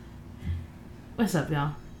What's up,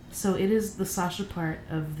 y'all? So it is the Sasha part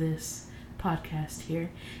of this podcast here,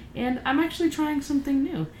 and I'm actually trying something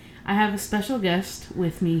new. I have a special guest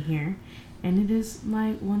with me here, and it is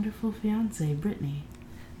my wonderful fiancé, Brittany.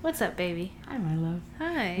 What's up, baby? Hi, my love.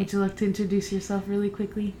 Hi. Would you like to introduce yourself really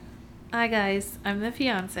quickly? Hi, guys. I'm the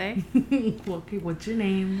fiance. Okay, what's your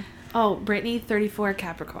name? Oh, Brittany, 34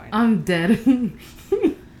 Capricorn. I'm dead.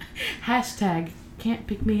 Hashtag can't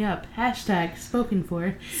pick me up. Hashtag spoken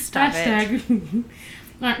for. Stop Hashtag.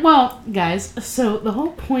 All right, well, guys, so the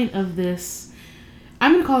whole point of this,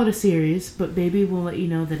 I'm going to call it a series, but baby will let you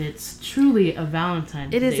know that it's truly a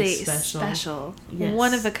Valentine It is Day a special, yes.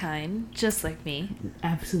 one of a kind, just like me.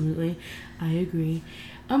 Absolutely. I agree.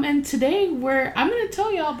 And today I'm going to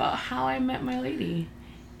tell y'all about how I met my lady.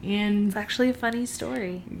 And It's actually a funny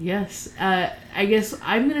story. yes, I guess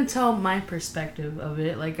I'm going to tell my perspective of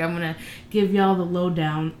it. Like, I'm going to give y'all the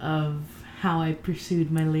lowdown of how I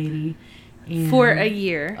pursued my lady. And, For a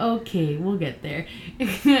year. Okay, we'll get there.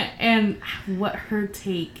 And what her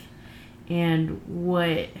take and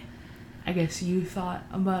what, I guess, you thought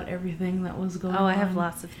about everything that was going on. Oh, I have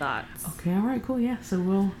lots of thoughts. Okay, all right, cool, yeah. So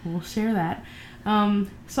we'll share that.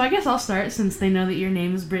 So I guess I'll start since they know that your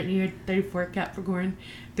name is Brittany. You're 34 Capricorn.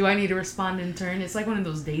 Do I need to respond in turn? It's like one of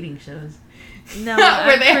those dating shows. No,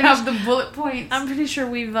 where they have the bullet points. I'm pretty sure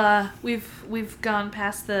we've gone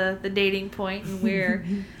past the dating point and we're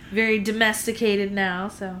very domesticated now.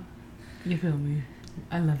 So You feel me?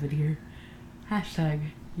 I love it here. Hashtag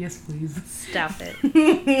yes, please. stop it.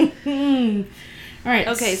 All right.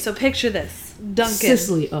 Okay, so picture this: Duncan.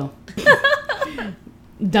 Sicily. Oh.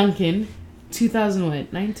 Duncan.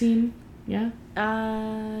 2019? Yeah.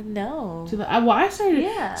 No. I started.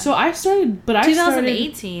 Yeah. So I started, but I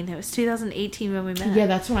 2018. It was 2018 when we met. Yeah,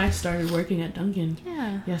 that's when I started working at Dunkin'.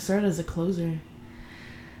 Yeah. Yeah, I started as a closer.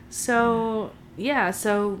 So yeah.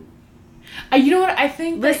 So You know what? I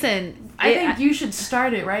think. listen. I think you should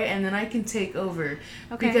start it, right? And then I can take over.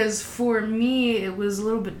 Okay. Because for me, it was a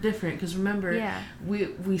little bit different. Because remember, Yeah.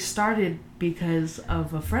 we started because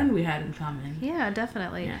of a friend we had in common. Yeah,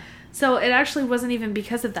 definitely. Yeah. So it actually wasn't even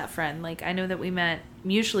because of that friend. Like, I know that we met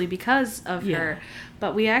mutually because of her,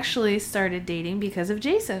 but we actually started dating because of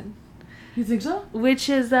Jason. You think so? Which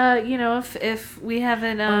is, if we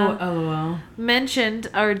haven't LOL. mentioned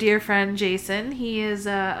our dear friend Jason, he is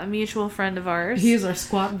a mutual friend of ours. He is our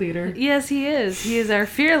squad leader. Yes, he is. He is our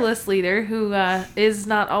fearless leader who is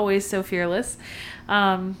not always so fearless.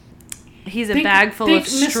 He's a bag full of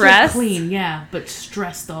stress. Mr. Clean, yeah, but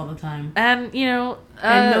stressed all the time. And,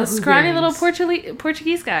 And no scrawny little hooverings.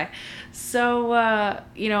 Portuguese guy. So,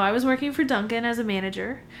 I was working for Duncan as a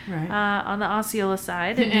manager Right. on the Osceola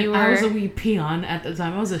side. And And you were... I was a wee peon at the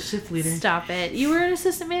time. I was a shift leader. Stop it. You were an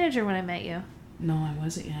assistant manager when I met you. No, I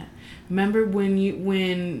wasn't yet. Remember when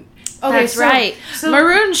Okay, That's right. So,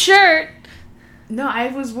 Maroon shirt. No, I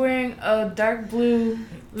was wearing a dark blue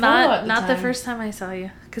polo Not at the time. first time I saw you.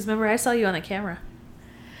 Because remember, I saw you on the camera.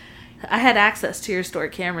 I had access to your store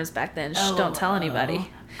cameras back then. Shh, don't tell anybody.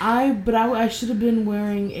 I should have been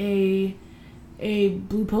wearing a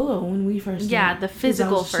blue polo when we first Yeah, met, the 'cause I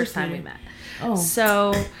physical was a first shift time we leader. met. Oh.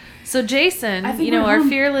 So Jason, I think our we're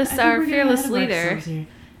fearless getting leader, ahead of ourselves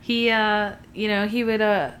here. he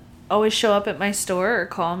would always show up at my store or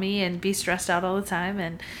call me and be stressed out all the time.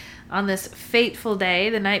 And on this fateful day,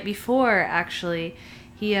 the night before, actually,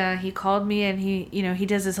 he called me and he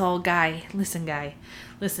does this whole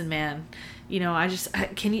listen, man,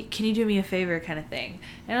 can you do me a favor kind of thing.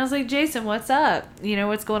 And I was like, Jason, what's up?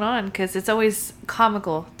 What's going on? Because it's always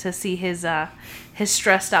comical to see his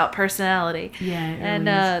stressed out personality. Yeah, it and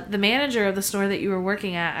really the manager of the store that you were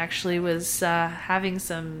working at actually was having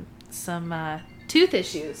some tooth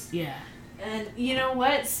issues. Yeah. And you know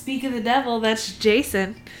what? Speak of the devil, that's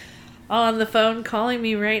Jason on the phone calling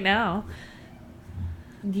me right now.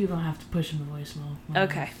 You don't have to push him the voicemail.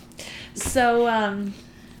 Okay. So,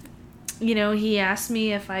 he asked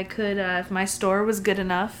me if I could, if my store was good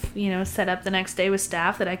enough, set up the next day with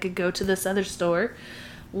staff that I could go to this other store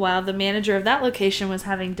while the manager of that location was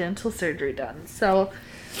having dental surgery done. So,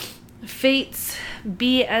 fates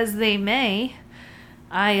be as they may,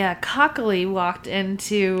 I cockily walked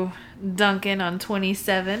into Duncan on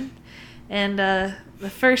 27, and the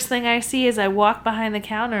first thing I see as I walk behind the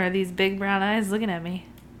counter are these big brown eyes looking at me.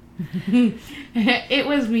 It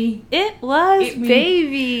was me. It was me.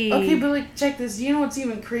 baby. Okay, but check this. You know what's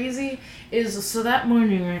even crazy is so that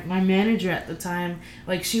morning, right? My manager at the time,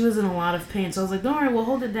 she was in a lot of pain. So I was like, "Don't worry, we'll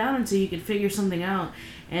hold it down until you can figure something out."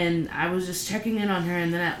 And I was just checking in on her,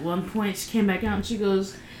 and then at one point she came back out and she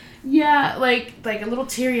goes, "Yeah," like a little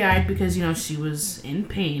teary eyed because she was in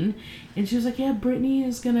pain, And she was like, yeah, Brittany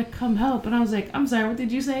is going to come help. And I was like, I'm sorry, what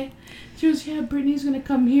did you say? She was, yeah, Brittany's going to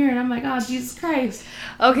come here. And I'm like, oh, Jesus Christ.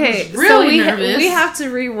 Okay, really so nervous. we have to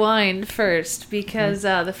rewind first because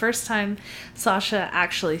the first time Sasha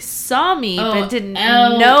actually saw me but didn't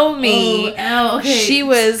know me, okay. she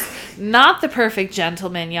was not the perfect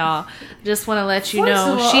gentleman, y'all. Just want to let you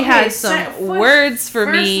know she had some words for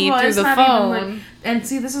me through the phone. And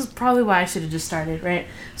see, this is probably why I should have just started, right?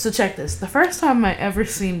 So check this. The first time I ever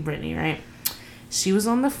seen Brittany, right? She was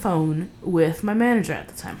on the phone with my manager at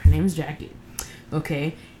the time. Her name's Jackie.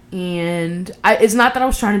 Okay? And it's not that I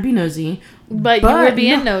was trying to be nosy. But you were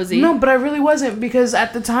being nosy. No, but I really wasn't, because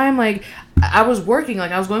at the time, like, I was working.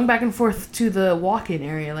 Like, I was going back and forth to the walk-in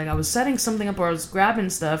area. Like, I was setting something up or I was grabbing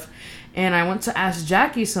stuff. And I went to ask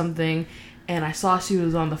Jackie something. And I saw she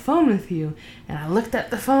was on the phone with you. And I looked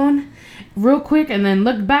at the phone real quick and then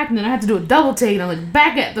looked back. And then I had to do a double take. And I looked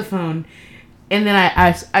back at the phone. And then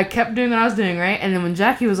I kept doing what I was doing, right? And then when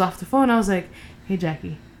Jackie was off the phone, I was like, hey,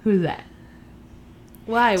 Jackie, who's that?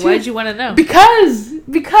 Why? Why'd you want to know? Because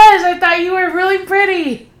I thought you were really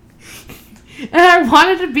pretty. And I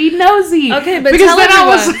wanted to be nosy. Okay, but tell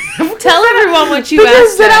everyone. Tell everyone what you asked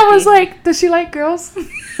Because then Jackie. I was like, does she like girls?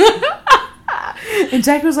 And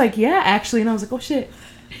Jackie was like, yeah, actually. And I was like, oh, shit.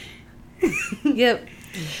 Yep.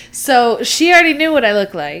 So she already knew what I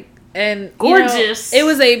looked like. And gorgeous. It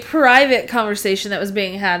was a private conversation that was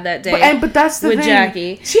being had that day. But that's the with thing.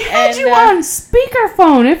 Jackie. She had you on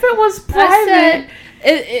speakerphone. If it was private,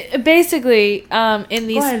 it basically in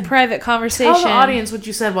these private conversations. Tell the audience what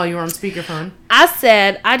you said while you were on speakerphone. I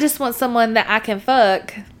said, I just want someone that I can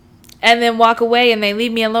fuck, and then walk away, and they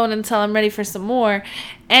leave me alone until I'm ready for some more.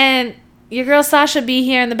 And your girl Sasha be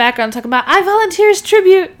here in the background talking about, I volunteer as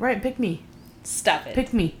tribute. Right, pick me. Stop it.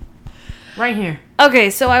 Pick me. Right here. Okay,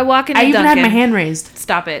 so I walk into Dunkin'. I even had my hand raised.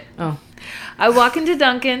 Stop it. Oh. I walk into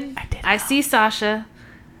Dunkin'. I see Sasha.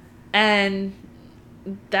 And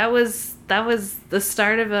that was the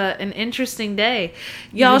start of an interesting day.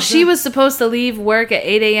 Y'all, she was supposed to leave work at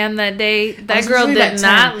 8 a.m. that day. That girl did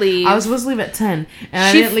not leave. I was supposed to leave at 10. And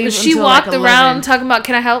I didn't leave She until walked like 11. around talking about,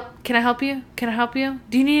 can I help? Can I help you? Can I help you?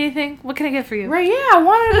 Do you need anything? What can I get for you? Right, yeah, I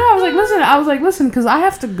wanted to know. I was like, listen, because I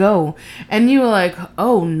have to go. And you were like,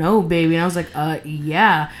 oh, no, baby. And I was like,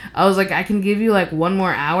 yeah. I was like, I can give you, like, 1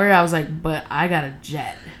 more hour. I was like, but I got a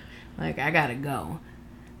jet. Like, I got to go.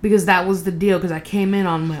 Because that was the deal, because I came in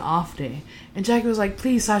on my off day. And Jackie was like,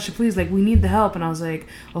 please, Sasha, please, like, we need the help. And I was like,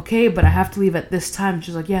 okay, but I have to leave at this time.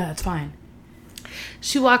 She was like, yeah, that's fine.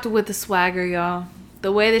 She walked with the swagger, y'all.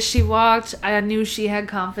 The way that she walked, I knew she had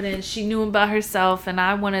confidence. She knew about herself, and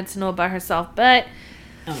I wanted to know about herself. But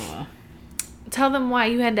tell them why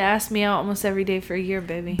you had to ask me out almost every day for a year,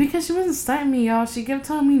 baby. Because she wasn't starting me, y'all. She kept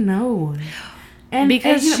telling me no. And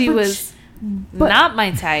because she was not my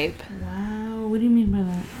type. Wow, what do you mean by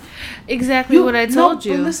that? Exactly what I told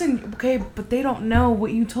you. But listen, okay, but they don't know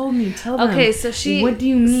what you told me. Tell them. Okay, so she... What do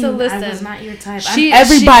you mean? So listen, I was not your type. I'm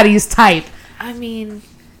everybody's type. I mean...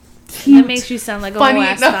 Cute. That makes you sound like a whole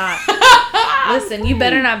ass thought. Listen, you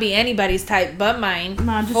better not be anybody's type but mine.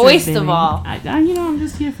 No, just First of all. I'm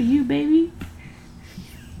just here for you, baby.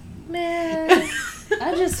 Man,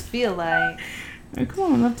 I just feel like... Right,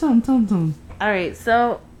 come on, tell him. Alright,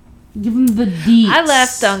 so... Give him the deets. I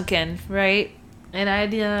left Dunkin', right?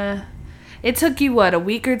 And it took you, what, a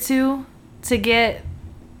week or two to get...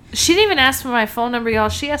 She didn't even ask for my phone number, y'all.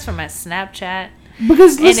 She asked for my Snapchat.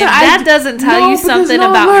 Because listen, and if that doesn't tell you something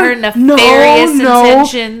about her nefarious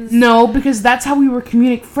intentions. No, because that's how we were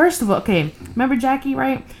communicating. First of all, okay, remember Jackie,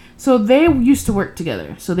 right? So they used to work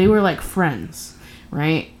together. So they were like friends,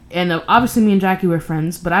 right? And obviously me and Jackie were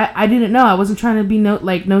friends, but I didn't know. I wasn't trying to be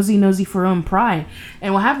nosy for own pride.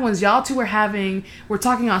 And what happened was y'all two were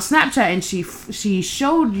talking on Snapchat, and she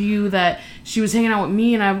showed you that she was hanging out with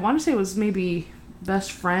me, and I want to say it was maybe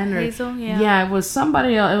best friend or Hazel, yeah, it was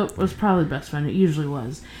somebody else. It was probably best friend. It usually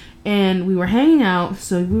was. And we were hanging out,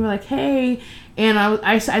 so we were like, hey. And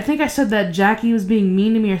I think I said that Jackie was being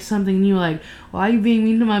mean to me or something, and you were like, why are you being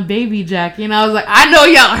mean to my baby, Jackie? And I was like, I know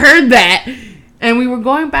y'all heard that. And we were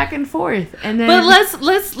going back and forth. And then, but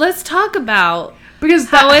let's talk about because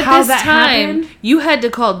how at this time happened. You had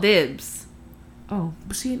to call dibs. Oh,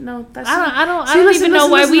 see, no, that's I don't even know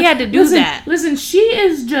why we had to do that. Listen, she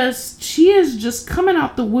is just coming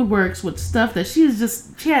out the woodworks with stuff that she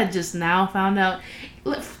had just now found out.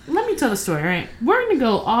 Let me tell the story, right? We're gonna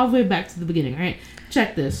go all the way back to the beginning, right?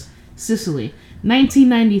 Check this, Sicily,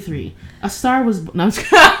 1993. A star was. No,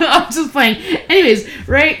 I'm just playing. Anyways,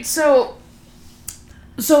 right? So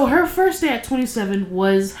her first day at 27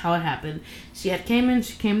 was how it happened. She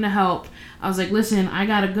came to help. I was like, listen, I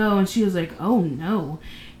gotta go. And she was like, oh no.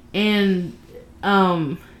 And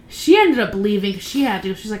she ended up leaving because she had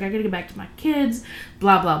to. She's like, I gotta get back to my kids,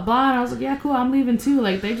 blah, blah, blah. And I was like, yeah, cool, I'm leaving too.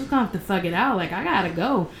 Like, they just gonna have to thug it out. Like, I gotta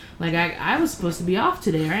go. Like, I was supposed to be off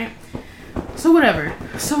today, right? So, whatever.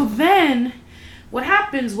 So, then, what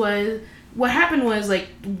happened was, like,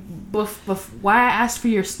 why I asked for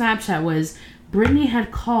your Snapchat was, Brittany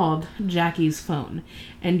had called Jackie's phone.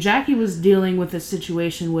 And Jackie was dealing with a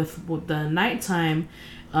situation with the nighttime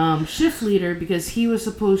shift leader because he was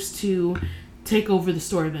supposed to take over the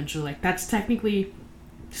store eventually. Like, that's technically,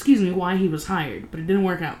 why he was hired, but it didn't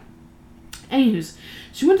work out. Anyways,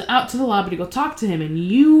 she went out to the lobby to go talk to him, and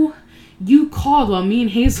you called while me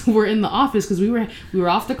and Hazel were in the office because we were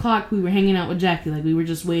off the clock. We were hanging out with Jackie, like we were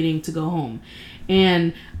just waiting to go home.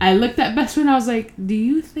 And I looked at best friend. I was like, "Do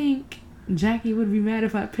you think Jackie would be mad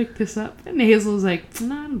if I picked this up?" And Hazel was like,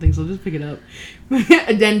 "No, I don't think so. Just pick it up."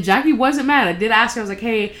 And then Jackie wasn't mad. I did ask her. I was like,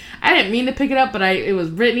 "Hey, I didn't mean to pick it up, but it was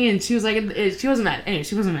Brittany," and she was like, she wasn't mad. Anyway,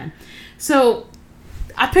 she wasn't mad. So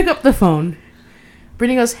I pick up the phone.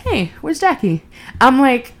 Brittany goes, "Hey, where's Jackie?" I'm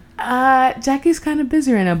like, Jackie's kind of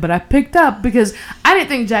busy right now, but I picked up because I didn't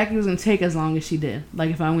think Jackie was going to take as long as she did.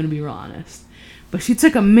 Like, if I'm going to be real honest. But she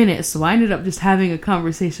took a minute, so I ended up just having a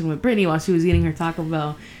conversation with Brittany while she was eating her Taco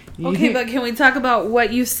Bell. Okay, but can we talk about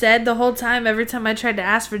what you said the whole time? Every time I tried to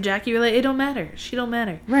ask for Jackie, you were like, it don't matter. She don't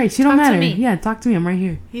matter. Right, she don't matter. Talk to me. Yeah, talk to me. I'm right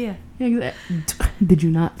here. Yeah. Did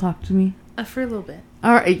you not talk to me? For a little bit.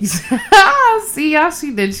 All right. See, yeah,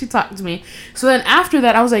 she did. She talked to me. So then after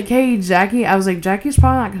that, I was like, hey, Jackie. I was like, Jackie's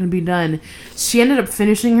probably not going to be done. She ended up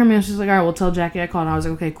finishing her meal. She's like, all right, well, tell Jackie I called. And I was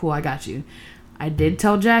like, okay, cool. I got you. I did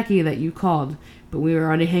tell Jackie that you called, but we were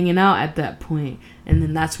already hanging out at that point. And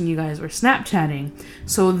then that's when you guys were Snapchatting.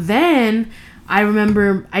 So then I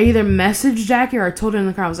remember I either messaged Jackie or I told her in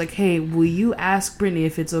the car, I was like, hey, will you ask Brittany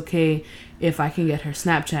if it's okay if I can get her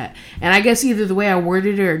Snapchat? And I guess either the way I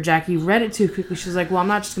worded it or Jackie read it too quickly. She's like, well, I'm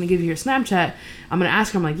not just going to give you her Snapchat. I'm going to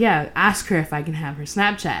ask her. I'm like, yeah, ask her if I can have her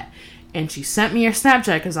Snapchat. And she sent me her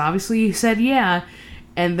Snapchat because obviously you said yeah.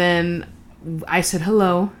 And then I said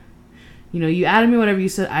hello. You know, you added me, whatever you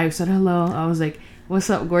said. I said hello. I was like, what's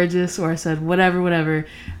up, gorgeous? Or I said whatever.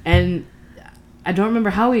 And I don't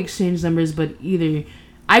remember how we exchanged numbers, but either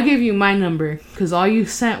I gave you my number because all you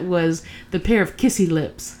sent was the pair of kissy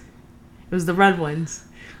lips. It was the red ones.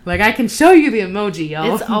 Like, I can show you the emoji,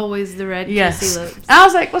 y'all. It's always the red kissy lips. I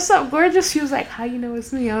was like, what's up, gorgeous? She was like, how you know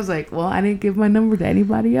it's me? I was like, well, I didn't give my number to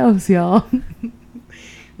anybody else, y'all.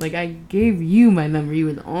 Like, I gave you my number. You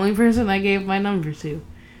were the only person I gave my number to.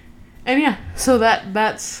 And yeah, so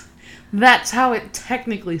that's how it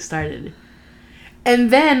technically started. And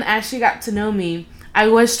then as she got to know me, I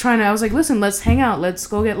was like, listen, let's hang out. Let's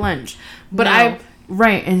go get lunch. But no.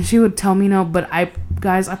 Right. And she would tell me no, but I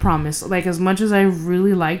promise, like, as much as I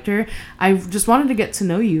really liked her, I just wanted to get to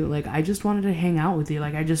know you. Like, I just wanted to hang out with you.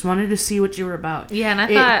 Like, I just wanted to see what you were about. Yeah. And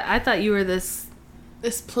I thought you were this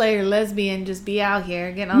player lesbian, just be out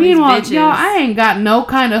here getting all these bitches. Y'all, I ain't got no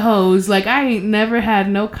kind of hoes. Like, I ain't never had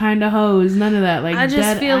no kind of hoes. None of that. Like, I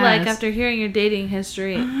just feel like after hearing your dating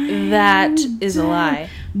history, that is a lie.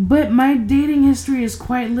 But my dating history is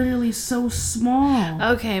quite literally so small.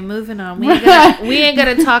 Okay, moving on. We ain't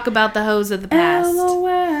gonna talk about the hoes of the past.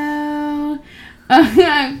 LOL.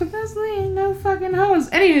 But that's ain't no fucking hoes.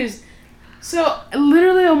 Anyways. So,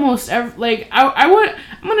 literally almost every, like, I'm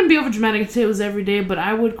going to be over dramatic and say it was every day, but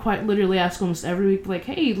I would quite literally ask almost every week, like,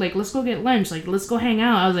 hey, like, let's go get lunch, like, let's go hang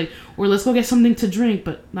out. I was like, or let's go get something to drink,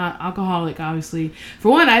 but not alcoholic, obviously. For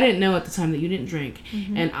one, I didn't know at the time that you didn't drink,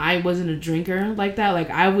 and I wasn't a drinker like that. Like,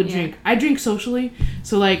 I would drink, I drink socially,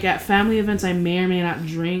 so, like, at family events, I may or may not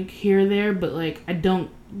drink here or there, but, like, I don't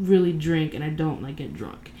really drink, and I don't, like, get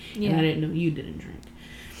drunk, and I didn't know you didn't drink.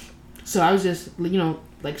 So, I was just, you know,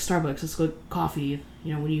 like Starbucks, let's go coffee,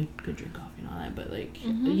 you know, when you could drink coffee and all that, but like,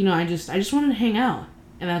 you know, I just wanted to hang out,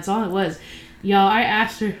 and that's all it was. Y'all, I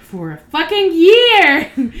asked her for a fucking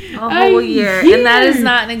year! A whole year, and that is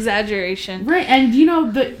not an exaggeration. Right, and you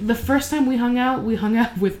know, the first time we hung out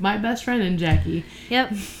with my best friend and Jackie.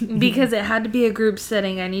 Yep, because it had to be a group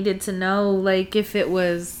setting. I needed to know, like, if it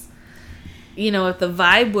was, you know, if the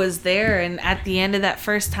vibe was there. And at the end of that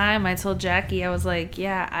first time, I told Jackie, I was like,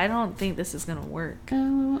 yeah, I don't think this is gonna work.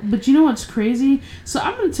 But you know what's crazy? So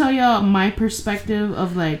I'm gonna tell y'all my perspective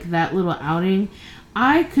of, like, that little outing.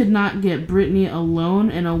 I could not get Brittany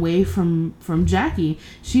alone and away from Jackie.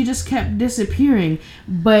 She just kept disappearing.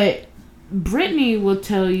 But Brittany will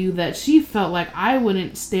tell you that she felt like I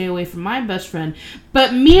wouldn't stay away from my best friend.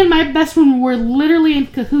 But me and my best friend were literally in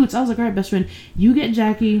cahoots. I was like, all right, best friend, you get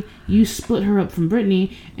Jackie, you split her up from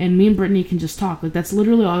Brittany, and me and Brittany can just talk. Like, that's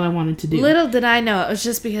literally all I wanted to do. Little did I know, it was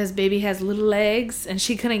just because baby has little legs, and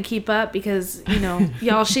she couldn't keep up because, you know,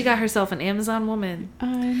 y'all, she got herself an Amazon woman.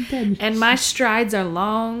 I'm dead. And my strides are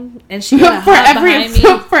long, and she got behind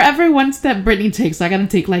me. For every one step Brittany takes, I gotta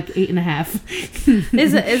take like 8.5.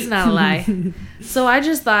 It's not a lie. So I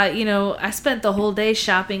just thought, you know, I spent the whole day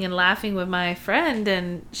shopping and laughing with my friend,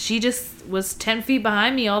 and she just was 10 feet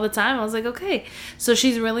behind me all the time. I was like, okay, so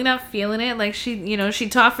she's really not feeling it. Like, she, you know, she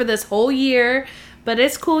taught for this whole year, but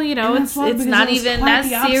it's cool, you know, it's not even that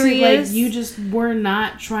serious. Like, you just were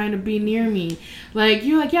not trying to be near me. Like,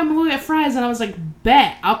 you're like, yeah, I'm gonna go get fries, and I was like,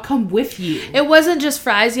 bet, I'll come with you. It wasn't just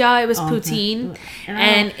fries, y'all, it was poutine,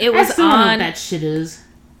 and it was I don't know what that shit is.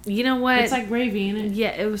 You know what? It's like gravy, ain't it?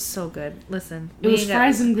 Yeah, it was so good. Listen. It was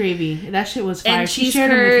fries and gravy. That shit was fire. And cheese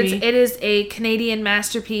curds. It is a Canadian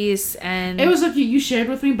masterpiece. And it was okay. You shared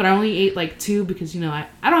with me, but I only ate like 2 because, you know, I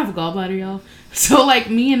don't have a gallbladder, y'all. So, like,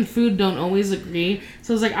 me and food don't always agree.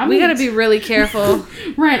 So, I was like, we gotta be really careful.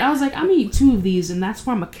 Right. I was like, I'm gonna eat 2 of these, and that's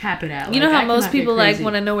where I'm gonna cap it at. You know how most people, like,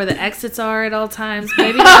 want to know where the exits are at all times?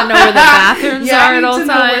 Maybe want to know where the bathrooms are at all times.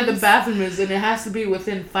 Yeah, I need to know where the bathroom is, and it has to be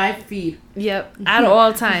within 5 feet. Yep. At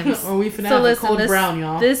all times. Or we finna have a cold brown,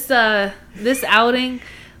 y'all. This outing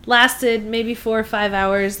lasted maybe 4 or 5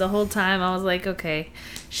 hours. The whole time I was like, okay,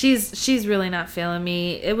 she's really not feeling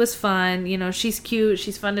me. It was fun, you know, she's cute,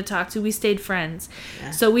 she's fun to talk to. We stayed friends.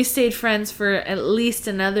 Yeah. So we stayed friends for at least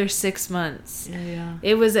another 6 months. Yeah.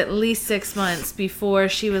 It was at least 6 months before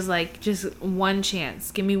she was like, just one chance,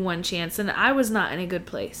 give me one chance. And I was not in a good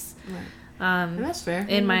place. Right. And that's fair.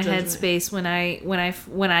 In my headspace when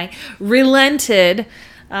I relented.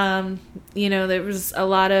 You know, there was a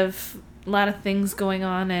lot of things going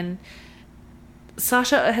on, and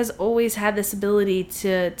Sasha has always had this ability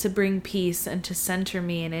to bring peace and to center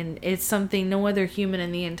me, and it's something no other human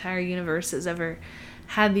in the entire universe has ever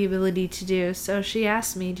had the ability to do. So she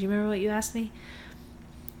asked me, do you remember what you asked me?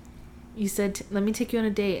 You said, let me take you on a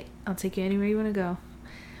date. I'll take you anywhere you want to go.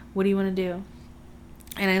 What do you want to do?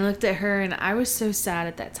 And I looked at her, and I was so sad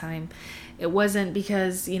at that time. It wasn't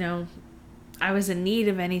because, you know, I was in need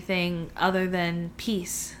of anything other than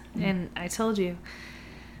peace. And I told you,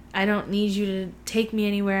 I don't need you to take me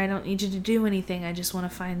anywhere. I don't need you to do anything. I just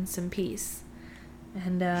want to find some peace.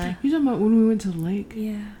 And you talking about when we went to the lake?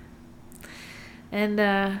 Yeah.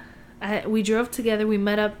 And we drove together. We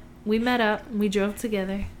met up. And we drove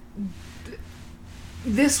together.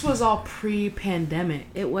 This was all pre-pandemic.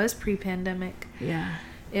 It was pre-pandemic. Yeah.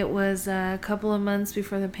 It was a couple of months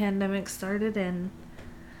before the pandemic started, and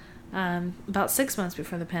about 6 months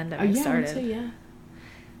before the pandemic started. I would say, yeah.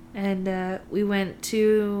 And we went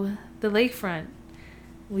to the lakefront.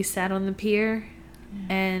 We sat on the pier,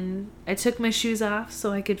 and I took my shoes off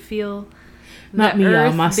so I could feel not me,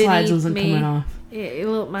 y'all. My slides wasn't coming off. My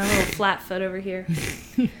little flat foot over here.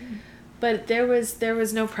 But there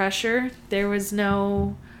was no pressure. There was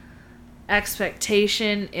no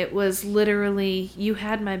expectation. It was literally, you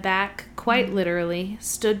had my back, quite literally,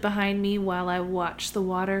 stood behind me while I watched the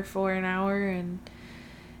water for an hour, and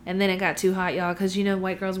then it got too hot, y'all, because, you know,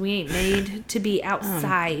 white girls, we ain't made to be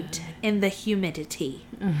outside in the humidity.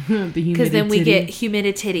 Because then we get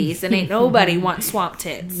humidititties, and ain't nobody wants swamp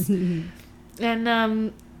tits.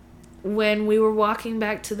 And when we were walking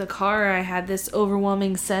back to the car, I had this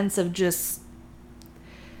overwhelming sense of just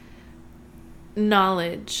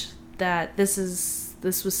knowledge that this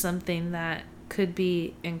was something that could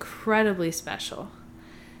be incredibly special.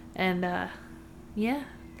 And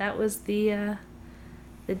that was the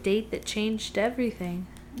date that changed everything.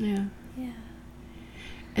 Yeah.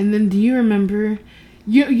 And then, do you remember,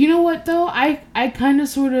 you know what though, I kind of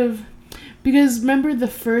sort of, because remember the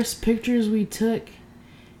first pictures we took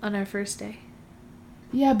on our first day?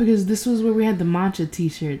 Yeah, because this was where we had the matcha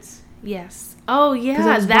t-shirts. Yes. Oh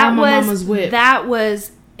yeah, that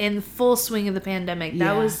was in full swing of the pandemic.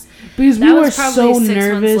 That was because we were so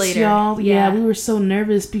nervous, y'all. Yeah, we were so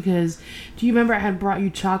nervous because, do you remember I had brought you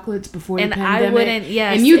chocolates before the pandemic? I wouldn't.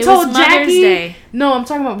 Yes, and you told Jackie. Day. No, I'm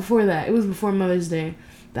talking about before that. It was before Mother's Day.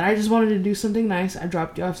 That I just wanted to do something nice. I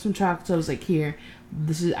dropped you off some chocolates. I was like, here,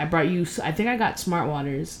 I brought you. I think I got Smart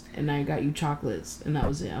Waters and I got you chocolates, and that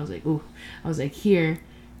was it. I was like, ooh. I was like, here,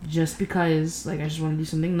 just because, like, I just want to do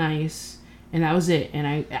something nice. And that was it. And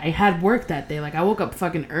I had work that day. Like, I woke up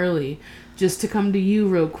fucking early just to come to you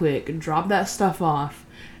real quick and drop that stuff off.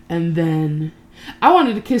 And then I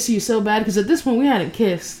wanted to kiss you so bad because at this point we hadn't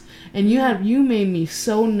kissed. And you made me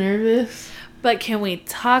so nervous. But can we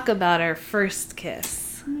talk about our first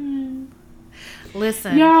kiss?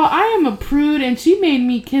 Listen. Y'all, I am a prude, and she made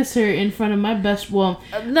me kiss her in front of my best... Well,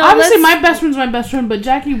 no, obviously my best friend's my best friend, but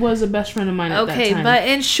Jackie was a best friend of mine at that time. Okay, but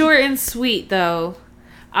in short and sweet, though,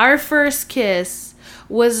 our first kiss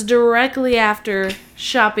was directly after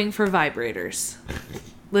shopping for vibrators.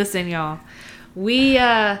 Listen, y'all. We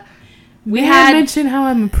had mentioned how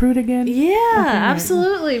I'm a prude again. Yeah, okay,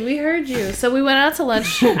 absolutely. Right. We heard you. So we went out to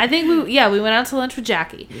lunch. I think we went out to lunch with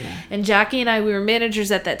Jackie. Yeah. And Jackie and I, we were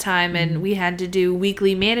managers at that time, and we had to do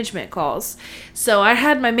weekly management calls. So I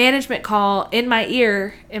had my management call in my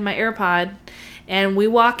ear, in my AirPod, and we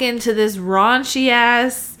walk into this raunchy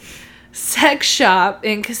ass sex shop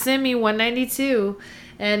in Kissimmee 192.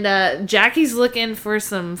 And Jackie's looking for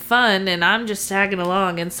some fun, and I'm just tagging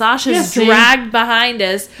along. And Sasha's dragged behind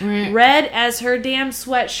us, red as her damn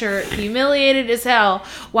sweatshirt, humiliated as hell,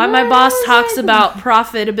 while my boss talks about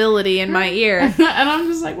profitability in my ear. And I'm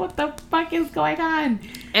just like, what the fuck is going on?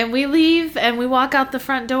 And we leave, and we walk out the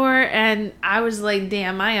front door, and I was like,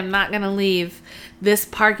 damn, I am not going to leave this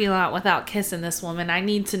parking lot without kissing this woman. I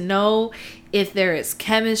need to know if there is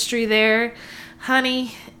chemistry there.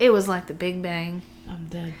 Honey, it was like the Big Bang. I'm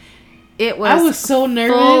dead. I was so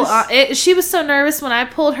nervous. She was so nervous when I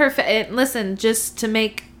pulled her. Listen, just to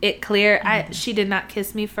make it clear, she did not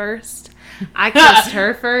kiss me first. I kissed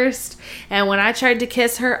her first, and when I tried to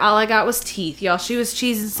kiss her, all I got was teeth, y'all. She was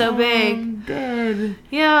cheesing so big. I'm dead.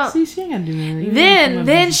 Yeah. See, she ain't gonna do that.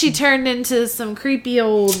 Then she turned into some creepy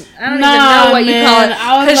old. I don't even know what you call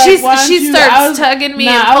it. Because she starts tugging me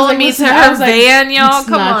and pulling me to her van, y'all.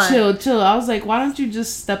 Come on, chill. I was like, why don't you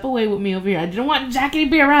just step away with me over here? I didn't want Jackie to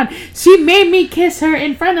be around. She made me kiss her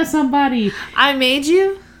in front of somebody. I made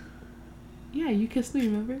you? Yeah, you kissed me.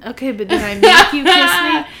 Remember? Okay, but did I make you kiss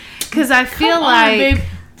me? Because I feel like... Babe.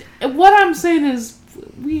 What I'm saying is,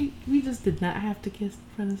 we just did not have to kiss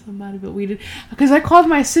in front of somebody, but we did. Because I called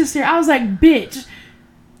my sister. I was like, bitch.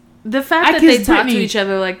 The fact that they talk to each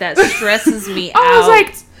other like that stresses me out. I was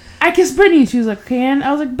like, I kissed Brittany. She was like, okay. And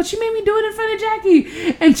I was like, but she made me do it in front of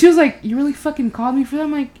Jackie. And she was like, you really fucking called me for that?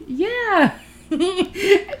 I'm like, yeah.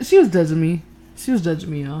 She was judging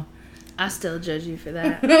me, y'all. I still judge you for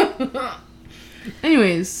that.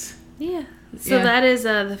 Anyways. Yeah. So that is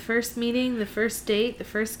the first meeting, the first date, the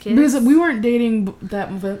first kiss. Because we weren't dating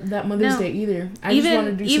that Mother's Day either. I just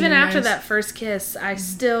wanted to do even after nice. That first kiss,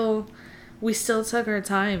 we still took our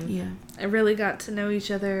time. Yeah, I really got to know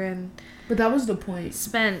each other, but that was the point.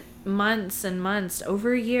 Spent months and months,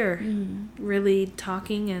 over a year, really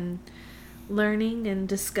talking and learning and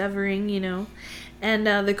discovering, And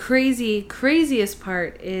the craziest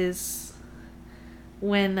part is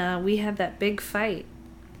when we had that big fight.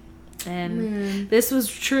 And this was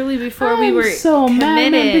truly before we were so committed.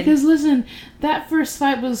 Mad, man, because listen, that first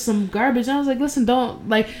fight was some garbage. I was like, listen, don't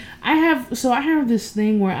like. I have this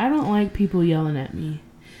thing where I don't like people yelling at me.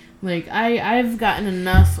 Like I've gotten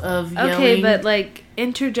enough of yelling. Okay, but like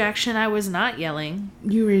interjection, I was not yelling.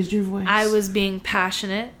 You raised your voice. I was being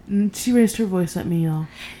passionate. She raised her voice at me, y'all.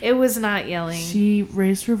 It was not yelling. She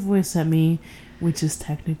raised her voice at me. Which is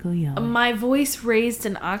technically yelling. My voice raised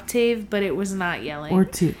an octave, but it was not yelling. Or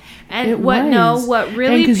two. And what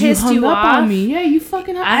really pissed you off? On me. Yeah, you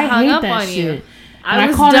fucking I hung hate up that on shit. you. And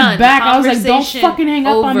I called her back. I was like, don't fucking hang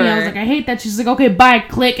up on me. I was like, I hate that. She's like, okay, bye,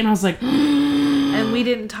 click. And I was like, and we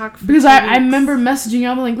didn't talk for because I remember messaging you.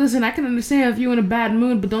 I'm like, listen, I can understand if you're in a bad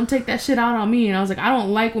mood, but don't take that shit out on me. And I was like, I don't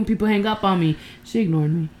like when people hang up on me. She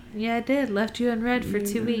ignored me. Yeah, I did. Left you unread for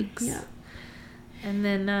 2 weeks. Yeah. And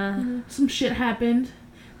then some shit happened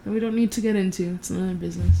that we don't need to get into. It's none of their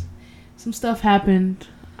business. Some stuff happened.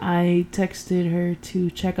 I texted her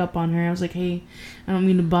to check up on her. I was like, hey, I don't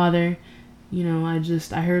mean to bother.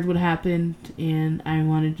 I heard what happened, and I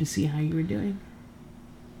wanted to see how you were doing.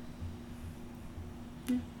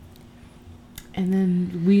 Yeah. And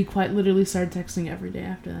then we quite literally started texting every day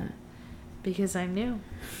after that. Because I knew.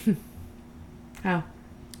 How?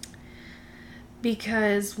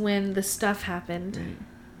 Because when the stuff happened... Right.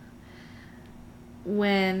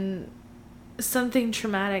 When something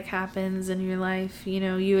traumatic happens in your life,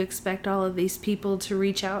 you expect all of these people to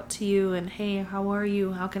reach out to you and, hey, how are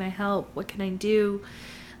you? How can I help? What can I do?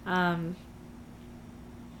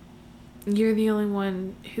 You're the only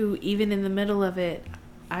one who, even in the middle of it,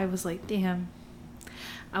 I was like, damn,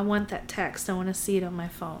 I want that text. I want to see it on my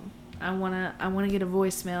phone. I want to get a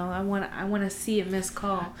voicemail. I want to see a missed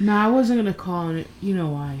call. No, I wasn't going to call on it. You know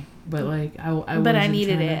why. But I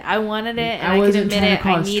needed it. I wanted it, and I could admit it.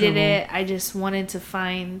 I needed it. I just wanted to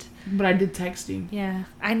find. But I did text you. Yeah,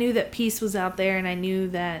 I knew that peace was out there, and I knew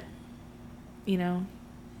that,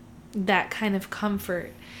 that kind of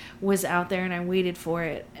comfort was out there, and I waited for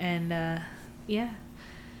it. And yeah,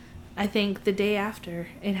 I think the day after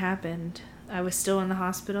it happened, I was still in the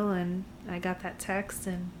hospital, and I got that text.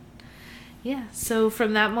 And yeah, so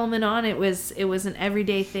from that moment on, it was an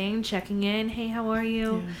everyday thing, checking in. Hey, how are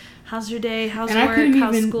you? Yeah. How's your day? How's work?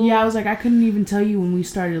 How's school? Yeah, I was like, I couldn't even tell you when we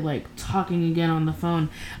started, like, talking again on the phone.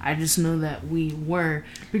 I just know that we were.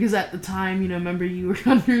 Because at the time, you know, remember you were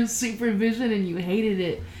under supervision and you hated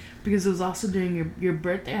it. Because it was also during your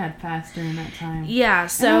birthday had passed during that time. Yeah,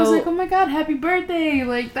 so... And I was like, oh my God, happy birthday.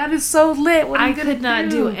 Like, that is so lit. What are you I could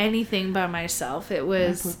not do anything by myself. It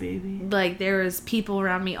was... Poor baby. Like, there was people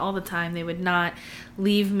around me all the time. They would not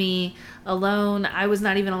leave me alone. I was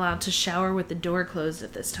not even allowed to shower with the door closed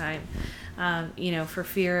at this time. You know, for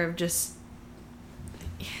fear of just...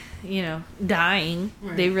 You know, dying.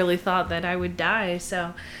 Right. They really thought that I would die,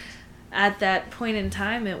 so... At that point in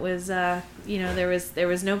time, it was, you know, there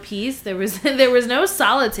was no peace. There was no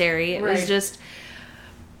solitary. It was just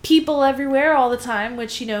people everywhere all the time.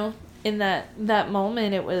 Which, you know, in that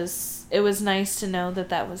moment, it was nice to know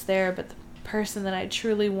that was there. But the person that I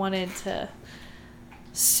truly wanted to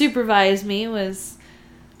supervise me was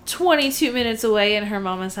 22 minutes away in her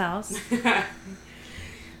mama's house.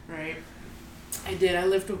 Right. I did. I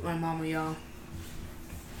lived with my mama, y'all.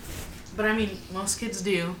 But I mean, most kids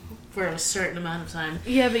do. For a certain amount of time.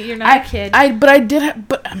 Yeah, but you're not a kid.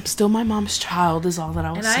 But I'm still my mom's child is all that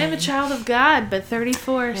I was saying. And I am a child of God, but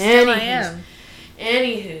 34 still I am.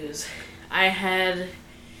 Anywho's, I had...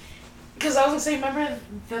 Because I was going to say, remember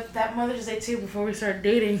that Mother's Day too, before we started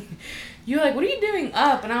dating, you were like, what are you doing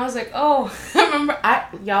up? And I was like, oh, I remember,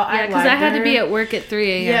 because I had to be at work at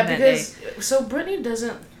 3 a.m. Yeah, because, so Brittany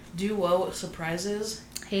doesn't do well with surprises.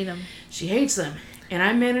 Hate them. She hates them. And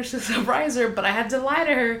I managed to surprise her, but I had to lie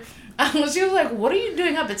to her. She was like, what are you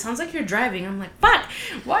doing up? It sounds like you're driving. I'm like, fuck.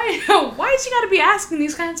 Why is she got to be asking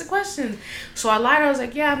these kinds of questions? So I lied. I was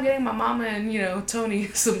like, yeah, I'm getting my mama and, you know, Tony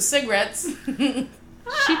some cigarettes.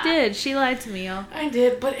 She did. She lied to me, y'all. I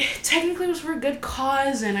did, but technically it was for a good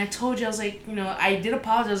cause. And I told you, I was like, you know, I did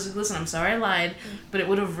apologize. I was like, listen, I'm sorry I lied, but it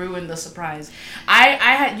would have ruined the surprise. I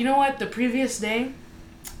had, you know what, the previous day,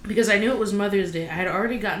 because I knew it was Mother's Day, I had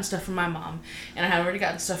already gotten stuff from my mom, and I had already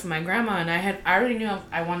gotten stuff from my grandma, and I already knew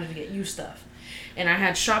I wanted to get you stuff. And I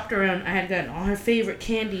had shopped around, I had gotten all her favorite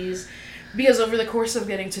candies, because over the course of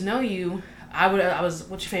getting to know you, I was,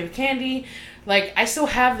 what's your favorite candy? Like, I still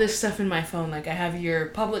have this stuff in my phone. Like, I have your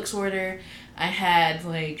Publix order, I had,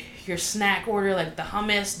 like, your snack order, like the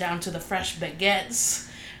hummus, down to the fresh baguettes.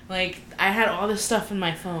 Like, I had all this stuff in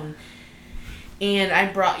my phone. And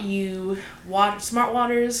I brought you Smart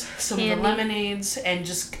Waters, some candy. Of the lemonades, and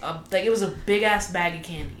just, it was a big-ass bag of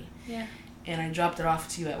candy. Yeah. And I dropped it off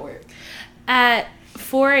to you at work. At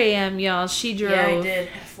 4 a.m., y'all, she drove... Yeah, I did.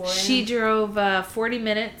 At 4 a.m. She drove 40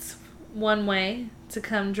 minutes one way to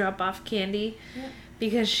come drop off candy. Yeah.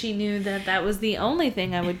 Because she knew that was the only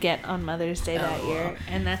thing I would get on Mother's Day that year.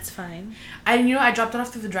 And that's fine. I dropped it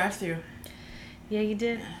off through the drive-thru. Yeah, you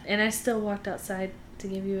did. And I still walked outside to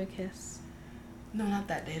give you a kiss. No, not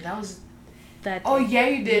that day. That was... That day. Oh, yeah,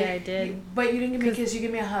 you did. Yeah, I did. But you didn't give me a kiss. You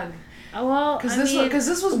gave me a hug. Oh, well, Because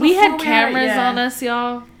this was we had cameras on us,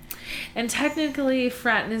 y'all. And technically,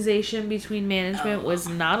 fraternization between management was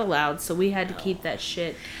not allowed, so we had to keep that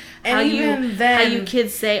shit. And how you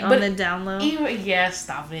kids say on the down low.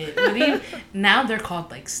 Stop it. But now they're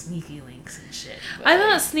called, like, sneaky links and shit. But, I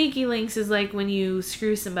thought sneaky links is like when you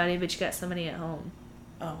screw somebody, but you got somebody at home.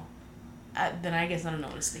 Oh. Then I guess I don't know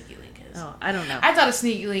what a sneaky link is. Oh, I don't know. I thought a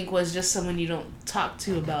sneaky link was just someone you don't talk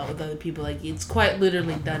to about with other people. Like, it's quite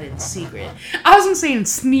literally done in secret. I wasn't saying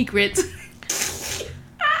sneakret.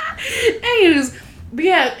 Anyways, but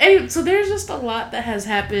yeah, so there's just a lot that has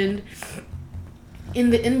happened in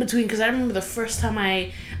the in-between. Because I remember the first time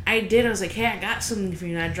I was like, hey, I got something for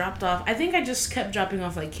you, and I dropped off. I think I just kept dropping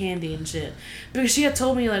off, like, candy and shit. Because she had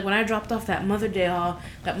told me, like, when I dropped off that Mother's Day haul,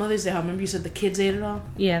 remember you said the kids ate it all?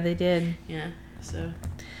 Yeah, they did. Yeah, so.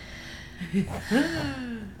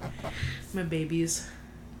 My babies.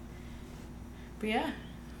 But yeah,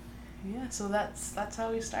 so that's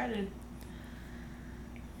how we started.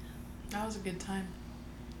 That was a good time.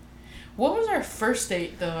 What was our first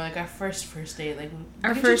date, though? Like, our first date? Like,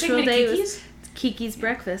 our first real date was Kiki's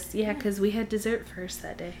breakfast. Yeah, because we had dessert first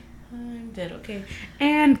that day. I did, okay.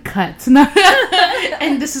 And cut.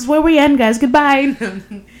 And this is where we end, guys. Goodbye.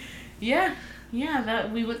 Yeah,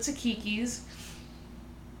 we went to Kiki's.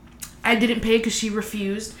 I didn't pay because she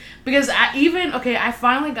refused. Because I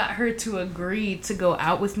finally got her to agree to go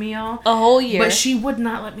out with me, y'all. A whole year. But she would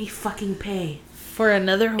not let me fucking pay. For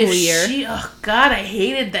another whole year. Oh, God, I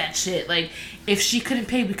hated that shit. Like, if she couldn't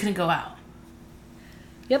pay, we couldn't go out.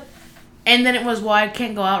 Yep. And then it was, well, I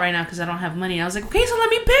can't go out right now because I don't have money. And I was like, okay, so let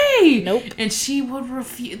me pay. Nope. And she would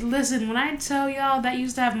refuse. Listen, when I tell y'all that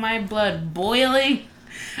used to have my blood boiling,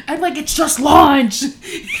 I'd be like, it's just lunch. Because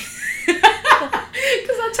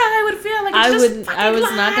that's how I would feel. Like, I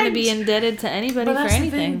was not going to be indebted to anybody for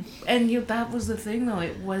anything. And that was the thing, though.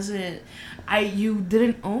 It wasn't. You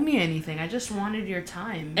didn't owe me anything. I just wanted your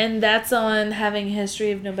time. And that's on having a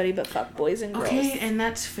history of nobody but fuck boys and girls. Okay, and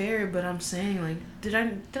that's fair, but I'm saying, like, did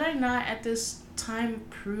I not at this time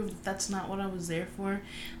prove that's not what I was there for?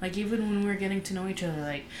 Like, even when we were getting to know each other,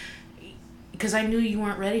 like, because I knew you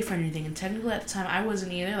weren't ready for anything, and technically at the time I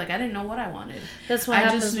wasn't either. Like, I didn't know what I wanted. That's what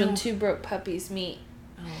happens when two broke puppies meet.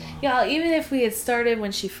 Oh, wow. Y'all, even if we had started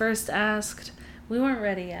when she first asked, we weren't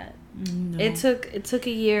ready yet. No. It took a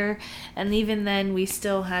year, and even then we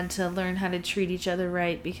still had to learn how to treat each other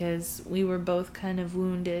right because we were both kind of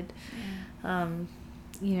wounded, from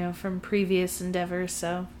previous endeavors.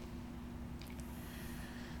 So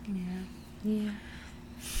yeah.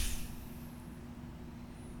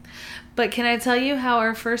 But can I tell you how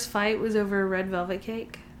our first fight was over a red velvet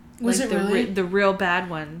cake? Was it really? The real bad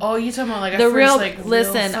one. Oh, you talking about like our first, like,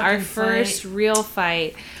 listen, our first real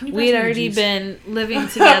fight. We'd already been living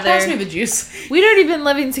together. Pass me the juice. We'd already been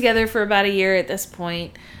living together for about a year at this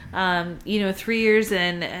point. 3 years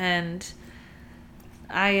in, and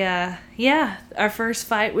our first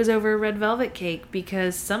fight was over a red velvet cake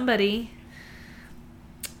because somebody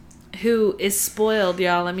who is spoiled,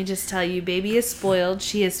 y'all, let me just tell you, baby is spoiled.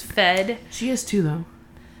 She is fed. She is too, though.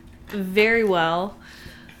 Very well.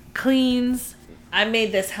 Cleans. I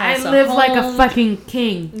made this house I live like a fucking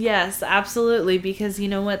king. Yes, absolutely, because you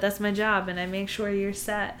know what? That's my job, and I make sure you're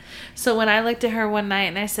set. So when I looked at her one night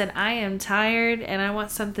and I said, I am tired and I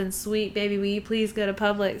want something sweet, baby, will you please go to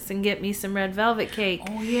Publix and get me some red velvet cake?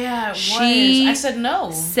 Oh, yeah, I said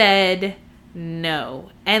no. Said no.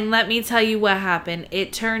 And let me tell you what happened.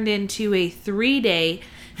 It turned into a 3-day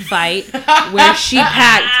fight where she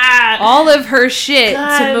packed all of her shit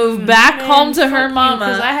to move back home to her mama.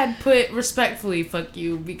 Because I had put, respectfully, fuck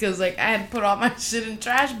you, because like I had put all my shit in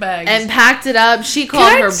trash bags. And packed it up. She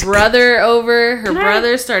called her brother over. Her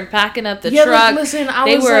brother started packing up the truck. Like, listen,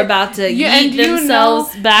 they were about to yeet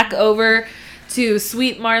themselves back over to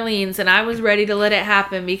Sweet Marlene's, and I was ready to let it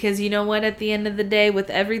happen because you know what? At the end of the day, with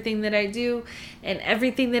everything that I do and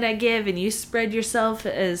everything that I give, and you spread yourself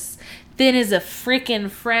as thin as a freaking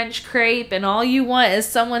French crepe, and all you want is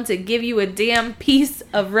someone to give you a damn piece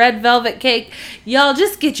of red velvet cake. Y'all,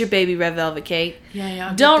 just get your baby red velvet cake.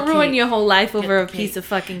 Yeah. Don't ruin your whole life over a piece of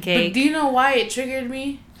fucking cake. But do you know why it triggered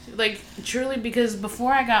me? Like, truly, because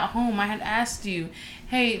before I got home, I had asked you,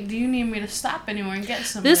 hey, do you need me to stop anywhere and get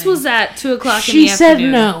something? This was at 2:00 in the afternoon. She said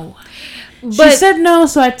no. She said no,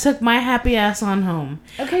 so I took my happy ass on home.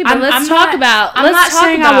 Okay, but let's talk about... I'm not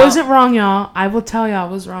saying I wasn't wrong, y'all. I will tell y'all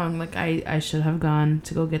I was wrong. Like, I should have gone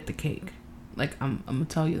to go get the cake. Like, I'm going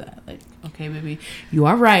to tell you that. Like, okay, baby, you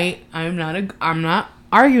are right. I'm not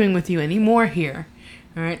arguing with you anymore here.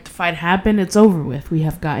 All right? The fight happened. It's over with. We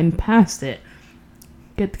have gotten past it.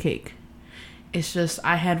 Get the cake. It's just,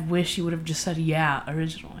 I had wished you would have just said yeah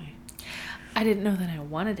originally. I didn't know that I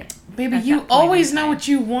wanted it. Baby, you always know what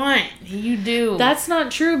you want. You do. That's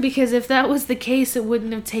not true, because if that was the case, it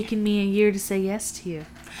wouldn't have taken me a year to say yes to you.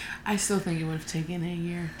 I still think it would have taken a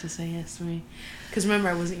year to say yes to me. Because remember,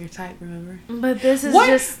 I wasn't your type, remember? But this is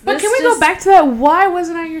just... But can we go back to that? Why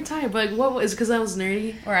wasn't I your type? Like, what was... Because I was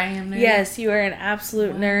nerdy? Or I am nerdy? Yes, you are an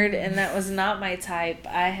absolute nerd, and that was not my type.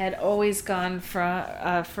 I had always gone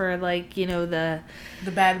for like, the...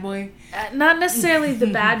 The bad boy? Not necessarily the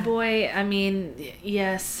bad boy. I mean,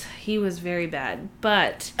 yes, he was very bad,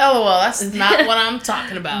 but... LOL, that's not what I'm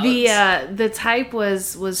talking about. The type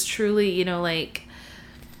was truly, like...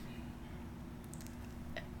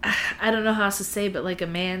 I don't know how else to say, but like a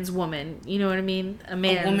man's woman. You know what I mean? A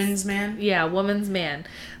woman's man? Yeah, a woman's man.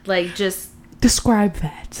 Like, just... Describe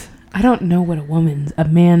that. I don't know what a woman's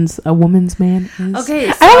man is.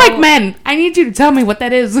 Okay, so I don't like men. I need you to tell me what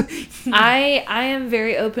that is. I am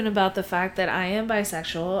very open about the fact that I am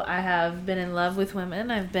bisexual. I have been in love with women.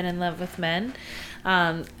 I've been in love with men.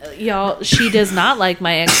 Y'all, she does not like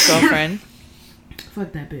my ex-girlfriend.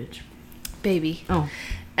 Fuck that bitch. Baby. Oh.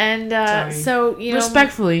 And so,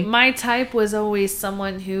 respectfully, my type was always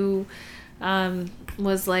someone who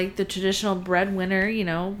was like the traditional breadwinner,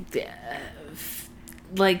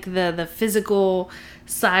 like the physical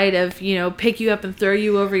side of, pick you up and throw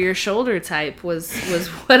you over your shoulder type was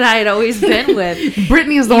what I had always been with.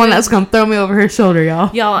 Brittany is the one that's going to throw me over her shoulder,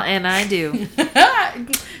 y'all. Y'all, and I do.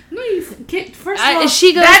 No, you can't. First of all,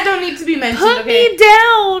 she goes, that don't need to be mentioned. Put Okay? me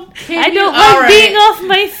down. Can I you- don't all like right. being off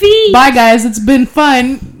my feet. Bye, guys. It's been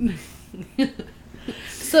fun.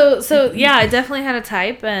 So yeah, I definitely had a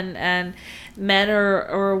type, and men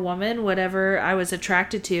or a woman, whatever I was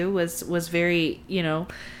attracted to was very,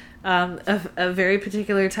 a very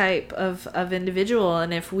particular type of individual.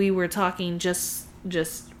 And if we were talking just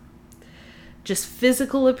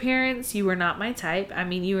physical appearance, you were not my type. I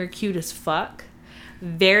mean, you were cute as fuck,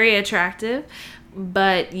 very attractive,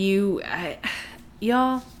 but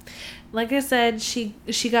y'all, like I said, she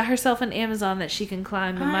got herself an Amazon that she can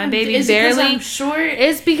climb, and my baby is barely. It 'cause I'm short?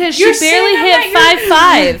 It's because You're she barely saying hit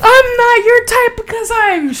that 5'5". I'm not your type because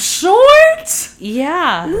I'm short.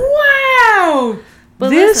 Yeah. Wow. But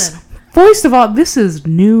this, listen. first of all, this is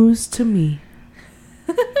news to me.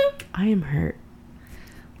 I am hurt.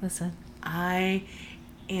 Listen. I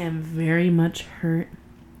am very much hurt.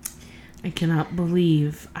 I cannot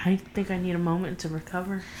believe. I think I need a moment to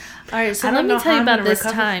recover. All right, so I let don't me know tell how you I'm about gonna this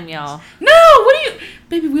recover time, from y'all. No, what do you...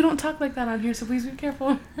 Baby, we don't talk like that on here, so please be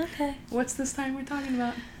careful. Okay. What's this time we're talking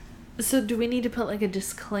about? So do we need to put like a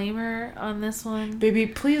disclaimer on this one? Baby,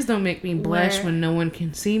 please don't make me blush Where- when no one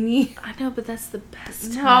can see me. I know, but that's the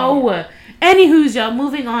best time. No. Anywho's, y'all,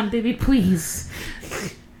 moving on, baby, please.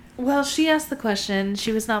 Well, she asked the question.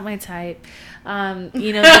 She was not my type. The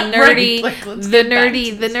nerdy, Right, like, let's the get back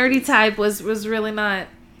to nerdy type was really not,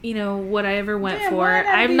 what I ever went Yeah, for. why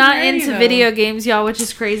gotta I'm be not nerdy, into though? video games, y'all, which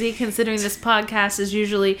is crazy considering this podcast is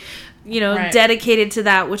usually, Right. dedicated to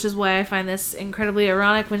that, which is why I find this incredibly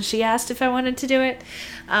ironic when she asked if I wanted to do it.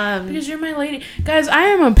 Because you're my lady. Guys, I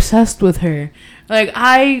am obsessed with her. Like,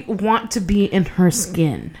 I want to be in her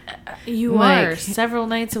skin. You Like- are several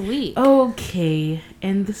nights a week. Okay.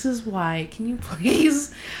 And this is why. Can you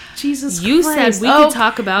please? Jesus You Christ. said we could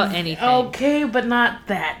talk about anything. Okay, but not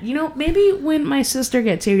that. Maybe when my sister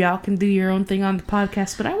gets here, y'all can do your own thing on the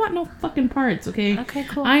podcast, but I want no fucking parts, okay? Okay,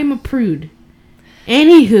 cool. I'm a prude.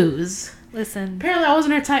 Anywho's. Listen. Apparently I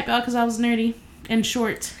wasn't her type, y'all, because I was nerdy and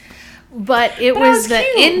short. But it But I was was the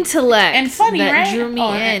cute. intellect And funny, that right? drew me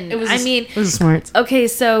Oh, in. it was it was smart. okay,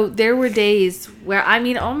 so there were days where,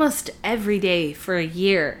 almost every day for a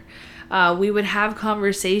year, we would have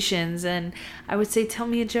conversations and I would say, tell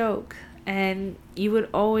me a joke. And you would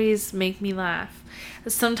always make me laugh.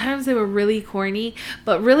 Sometimes they were really corny,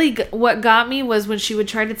 but really what got me was when she would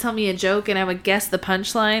try to tell me a joke and I would guess the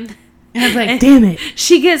punchline. And I was like, damn it.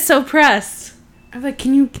 She gets so pressed. I'm like,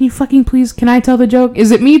 can you fucking please, can I tell the joke?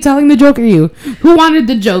 Is it me telling the joke or you? Who wanted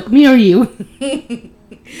the joke, me or you?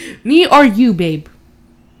 Me or you, babe?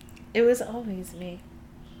 It was always me.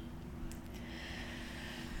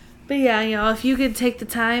 But yeah, y'all, if you could take the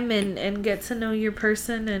time and get to know your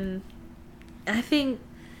person, and I think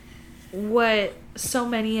what so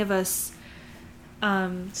many of us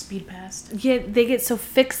Speed past. they get so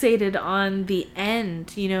fixated on the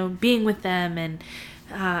end, being with them and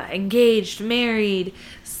engaged, married,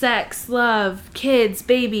 sex, love, kids,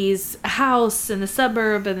 babies, a house and the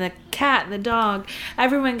suburb and the cat and the dog.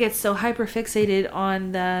 Everyone gets so hyper fixated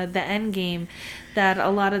on the end game that a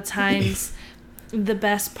lot of times the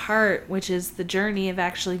best part, which is the journey of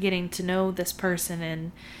actually getting to know this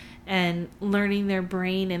person and learning their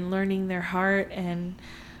brain and learning their heart and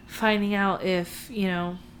finding out if,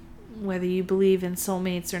 whether you believe in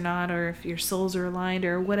soulmates or not, or if your souls are aligned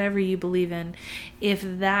or whatever you believe in, if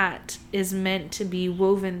that is meant to be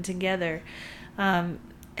woven together. And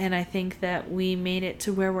I think that we made it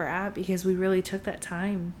to where we're at because we really took that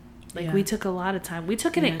time. We took a lot of time. We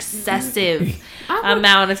took an excessive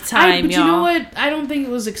amount of time, but y'all. you know what? I don't think it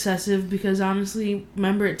was excessive because honestly,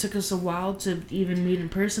 remember it took us a while to even meet in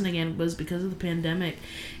person again. It was because of the pandemic,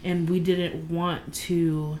 and we didn't want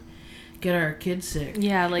to get our kids sick.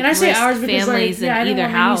 Yeah, and I say ours because families in in either my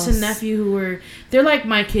house. niece and nephew they're like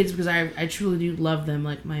my kids because I truly do love them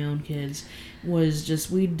like my own kids. Was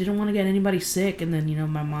just we didn't want to get anybody sick, and then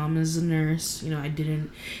my mom is a nurse.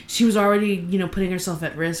 She was already putting herself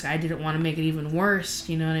at risk. I didn't want to make it even worse.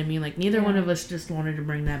 You know what I mean? Like neither one of us just wanted to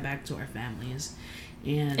bring that back to our families.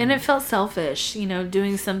 And it felt selfish,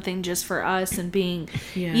 doing something just for us and being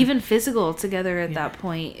even physical together at that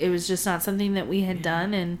point. It was just not something that we had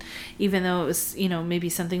done. And even though it was, maybe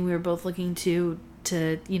something we were both looking to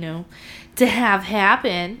have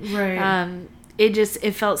happen. Right.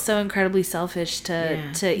 It felt so incredibly selfish to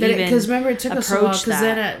even because remember it took us a while approach because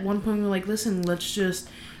that. then at one point we were like, listen, let's just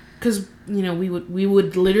because we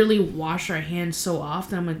would literally wash our hands so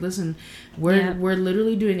often. I'm like, listen, we're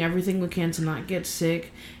literally doing everything we can to not get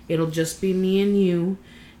sick. It'll just be me and you.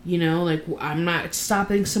 Like I'm not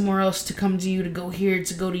stopping somewhere else to come to you, to go here,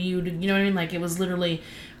 to go to you, to, you know what I mean? Like it was literally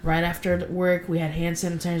right after work, we had hand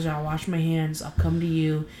sanitizer. I'll wash my hands. I'll come to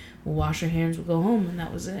you. We'll wash our hands. We'll go home, and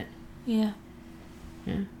that was it. Yeah.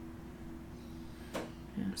 Yeah.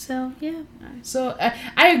 So, yeah. So,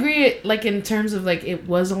 I agree, like, in terms of, like, it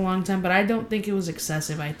was a long time, but I don't think it was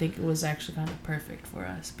excessive. I think it was actually kind of perfect for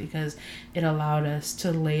us because it allowed us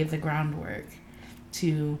to lay the groundwork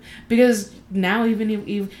because now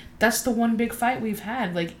even that's the one big fight we've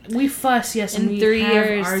had. Like, we fuss, yes, and in we 3 have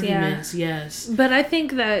years, arguments, yes. But I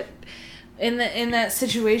think that in that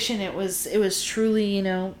situation, it was truly, you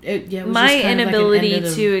know, it was my just kind of inability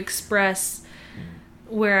like to express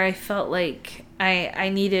where I felt like I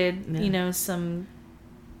needed, you know, some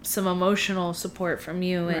emotional support from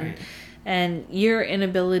you, and your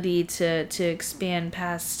inability to expand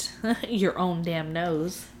past your own damn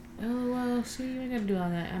nose. Oh, well, see, I gotta do all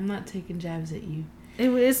that. I'm not taking jabs at you.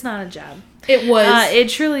 It's not a job. It was. It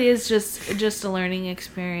truly is just a learning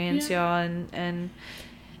experience, y'all, and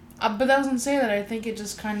but I was gonna say that I think it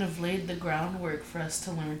just kind of laid the groundwork for us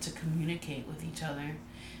to learn to communicate with each other.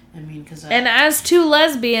 I mean, and as two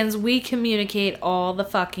lesbians, we communicate all the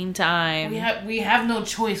fucking time. We have no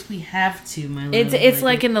choice. We have to, my love. It's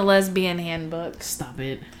like in the lesbian handbook. Stop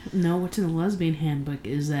it. No, what's in the lesbian handbook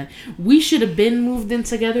is that we should have been moved in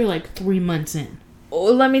together like 3 months in.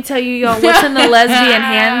 Oh, let me tell you, y'all, what's in the lesbian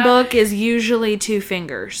handbook is usually 2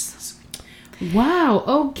 fingers. Wow,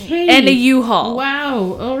 okay. And a U-Haul.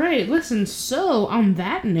 Wow, all right. Listen, so on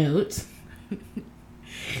that note...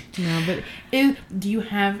 No, but do you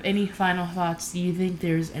have any final thoughts? Do you think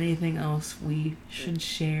there's anything else we should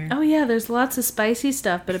share? Oh yeah, there's lots of spicy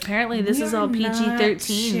stuff, but apparently this is all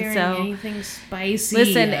PG-13. So anything spicy.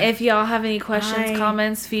 Listen, if y'all have any questions,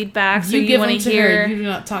 comments, feedback, so you want to hear, you do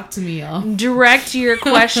not talk to me, y'all. Direct your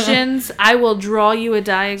questions. I will draw you a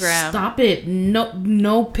diagram. Stop it!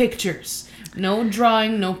 No pictures. No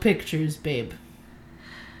drawing. No pictures, babe.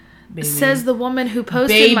 Baby. Says the woman who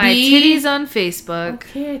posted my titties on Facebook.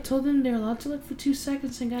 Okay, I told them they're allowed to look for 2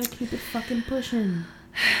 seconds and gotta keep it fucking pushing.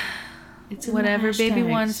 It's whatever baby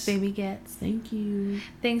wants, baby gets. Thank you.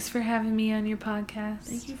 Thanks for having me on your podcast.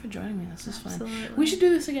 Thank you for joining me. This is fun. We should do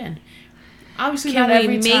this again. Obviously, can not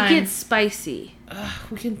every time. Can we make it spicy?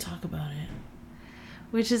 We can talk about it.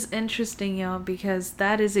 Which is interesting, y'all, because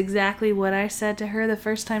that is exactly what I said to her the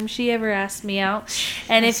first time she ever asked me out.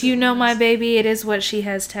 And if you know my baby, it is what she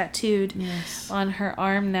has tattooed on her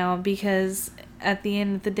arm now, because at the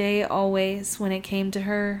end of the day, always, when it came to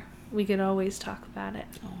her, we could always talk about it.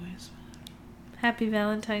 Always. Happy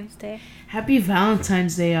Valentine's Day. Happy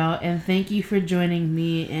Valentine's Day, y'all, and thank you for joining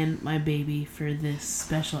me and my baby for this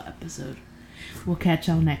special episode. We'll catch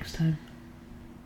y'all next time.